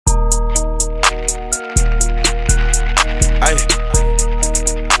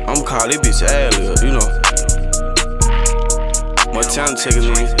Nah, this bitch AdLibs, you know. More time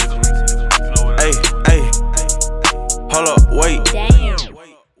taking me. Hey, hey. Hold up, wait.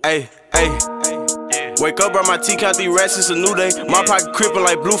 Hey, hey. Wake up, bro, my tea count these rats, it's a new day. My pocket crippin'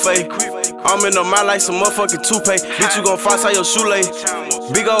 like Blueface. I'm in the mouth like some motherfucking toothpaste. Bitch, you gon' fight out your shoelace.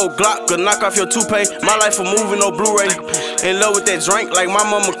 Big old Glock could knock off your toupee. My life a movie, no Blu-ray. In love with that drink like my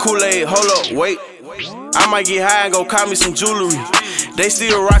mama Kool-Aid. Hold up, wait. I might get high and go cop me some jewelry. They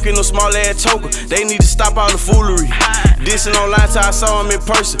still rockin' no small ass choker. They need to stop all the foolery. Dissing online till I saw him in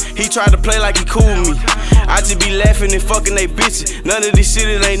person. He tried to play like he cool with me. I just be laughing and fucking they bitches. None of this shit,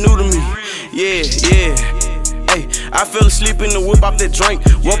 it ain't new to me. Yeah, yeah. Hey, I fell asleep in the whip off that drink.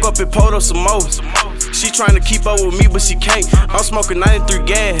 Woke up and pulled up some more. She tryna keep up with me, but she can't. I'm smoking 93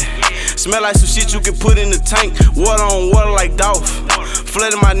 gas. Smell like some shit you can put in the tank. Water on water like Dolph.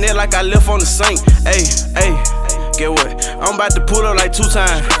 Flooding my neck like I left on the sink. Hey, hey, get what? I'm about to pull up like 2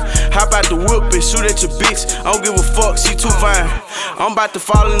 times. Hop out the whip and shoot at your bitch. I don't give a fuck, she too fine. I'm about to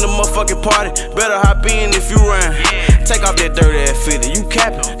fall in the motherfucking party. Better hop in if you rhyme. Take off that dirty ass fitted. You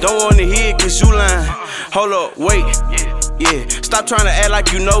capping, don't wanna hear it cause you lying. Hold up, wait. Yeah, stop trying to act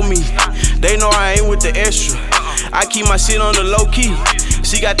like you know me. They know I ain't with the extra. I keep my shit on the low key.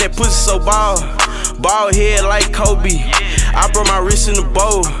 She got that pussy so bald head like Kobe. I broke my wrist in the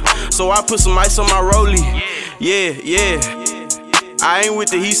bowl, so I put some ice on my rollie. Yeah, yeah. I ain't with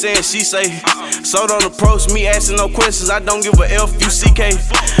the he saying she say. So don't approach me asking no questions. I don't give a F-U-C-K.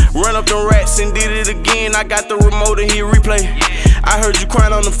 Run up them rats and did it again. I got the remote and he replay. I heard you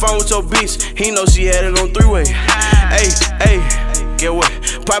crying on the phone with your bitch. He know she had it on 3-way. Hey, hey, get what?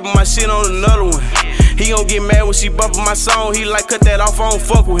 Popping my shit on another one. He gon' get mad when she bumpin' my song. He like, cut that off, I don't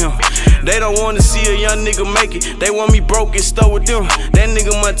fuck with him. They don't wanna see a young nigga make it. They want me broke and stuck with them. That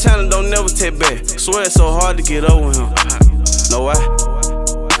nigga Montana don't never take back. Swear it's so hard to get over him. Know why?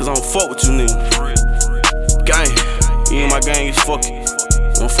 Cause I don't fuck with you niggas. Gang, you in my gang is fucking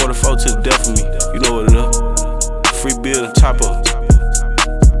 144 to the death of me. You know what it is. Free bill and chopper.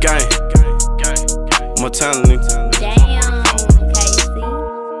 Gang, Montana nigga. Damn, Casey.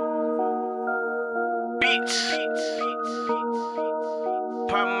 Bitch.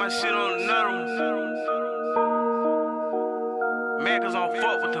 Poppin' my shit on another one. Man, cause I don't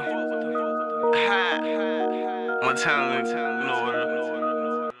fuck with them. Montana nigga, you know what it is.